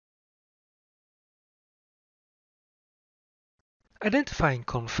Identifying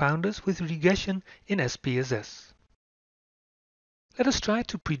confounders with regression in SPSS. Let us try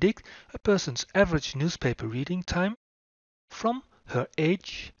to predict a person's average newspaper reading time from her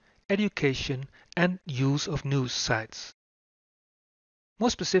age, education, and use of news sites. More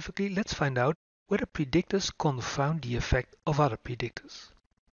specifically, let's find out whether predictors confound the effect of other predictors.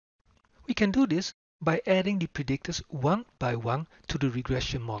 We can do this by adding the predictors one by one to the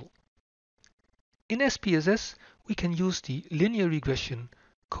regression model. In SPSS, we can use the linear regression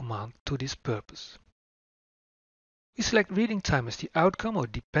command to this purpose. We select reading time as the outcome or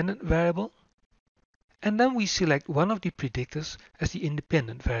dependent variable, and then we select one of the predictors as the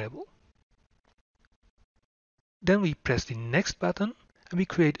independent variable. Then we press the next button and we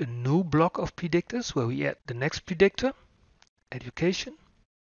create a new block of predictors where we add the next predictor, education,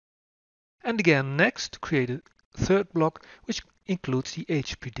 and again next create a third block which includes the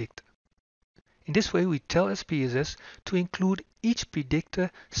age predictor. In this way we tell SPSS to include each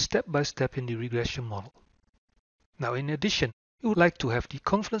predictor step by step in the regression model. Now in addition, we would like to have the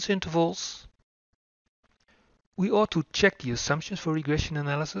confidence intervals. We ought to check the assumptions for regression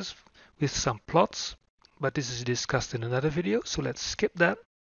analysis with some plots, but this is discussed in another video, so let's skip that.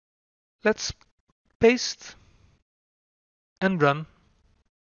 Let's paste and run,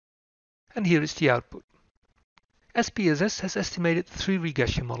 and here is the output. SPSS has estimated 3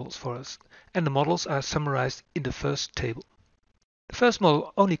 regression models for us, and the models are summarized in the first table. The first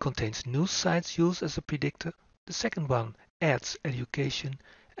model only contains news sites used as a predictor, the second one adds education,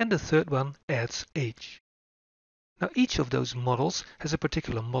 and the third one adds age. Now each of those models has a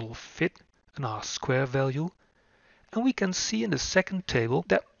particular model fit, an R-square value, and we can see in the second table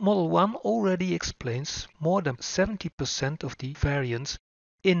that model 1 already explains more than 70% of the variance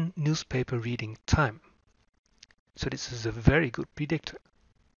in newspaper reading time. So this is a very good predictor.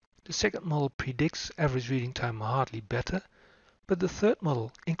 The second model predicts average reading time hardly better, but the third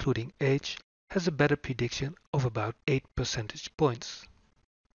model, including age, has a better prediction of about 8 percentage points.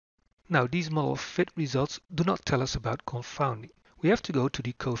 Now these model fit results do not tell us about confounding. We have to go to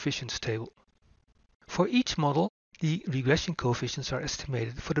the coefficients table. For each model, the regression coefficients are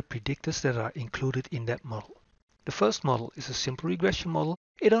estimated for the predictors that are included in that model. The first model is a simple regression model.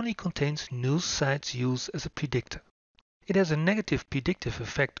 It only contains news sites used as a predictor. It has a negative predictive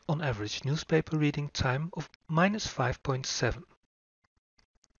effect on average newspaper reading time of -5.7.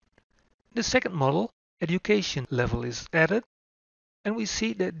 The second model, education level, is added, and we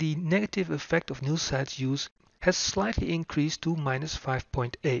see that the negative effect of news sites use has slightly increased to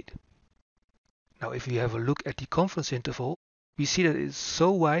 -5.8. Now if we have a look at the confidence interval, we see that it is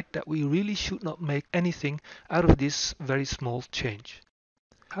so wide that we really should not make anything out of this very small change.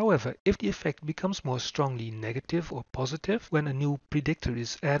 However, if the effect becomes more strongly negative or positive when a new predictor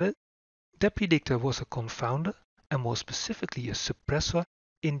is added, that predictor was a confounder and more specifically a suppressor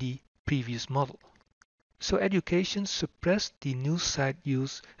in the previous model. So education suppressed the news site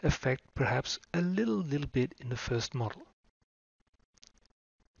use effect perhaps a little bit in the first model.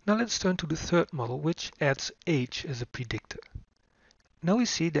 Now let's turn to the third model, which adds age as a predictor. Now we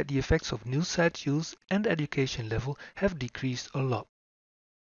see that the effects of news site use and education level have decreased a lot.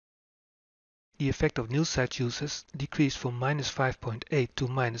 The effect of news site use has decreased from -5.8 to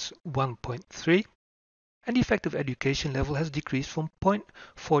 -1.3, and the effect of education level has decreased from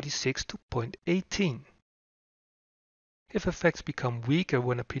 0.46 to 0.18. If effects become weaker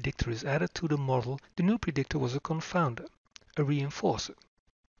when a predictor is added to the model, the new predictor was a confounder, a reinforcer.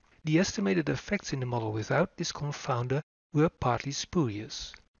 The estimated effects in the model without this confounder were partly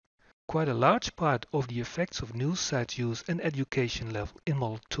spurious. Quite a large part of the effects of news site use and education level in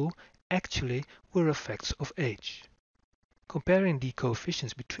model 2 actually were effects of age. Comparing the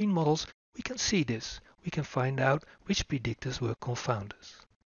coefficients between models, we can see this. We can find out which predictors were confounders.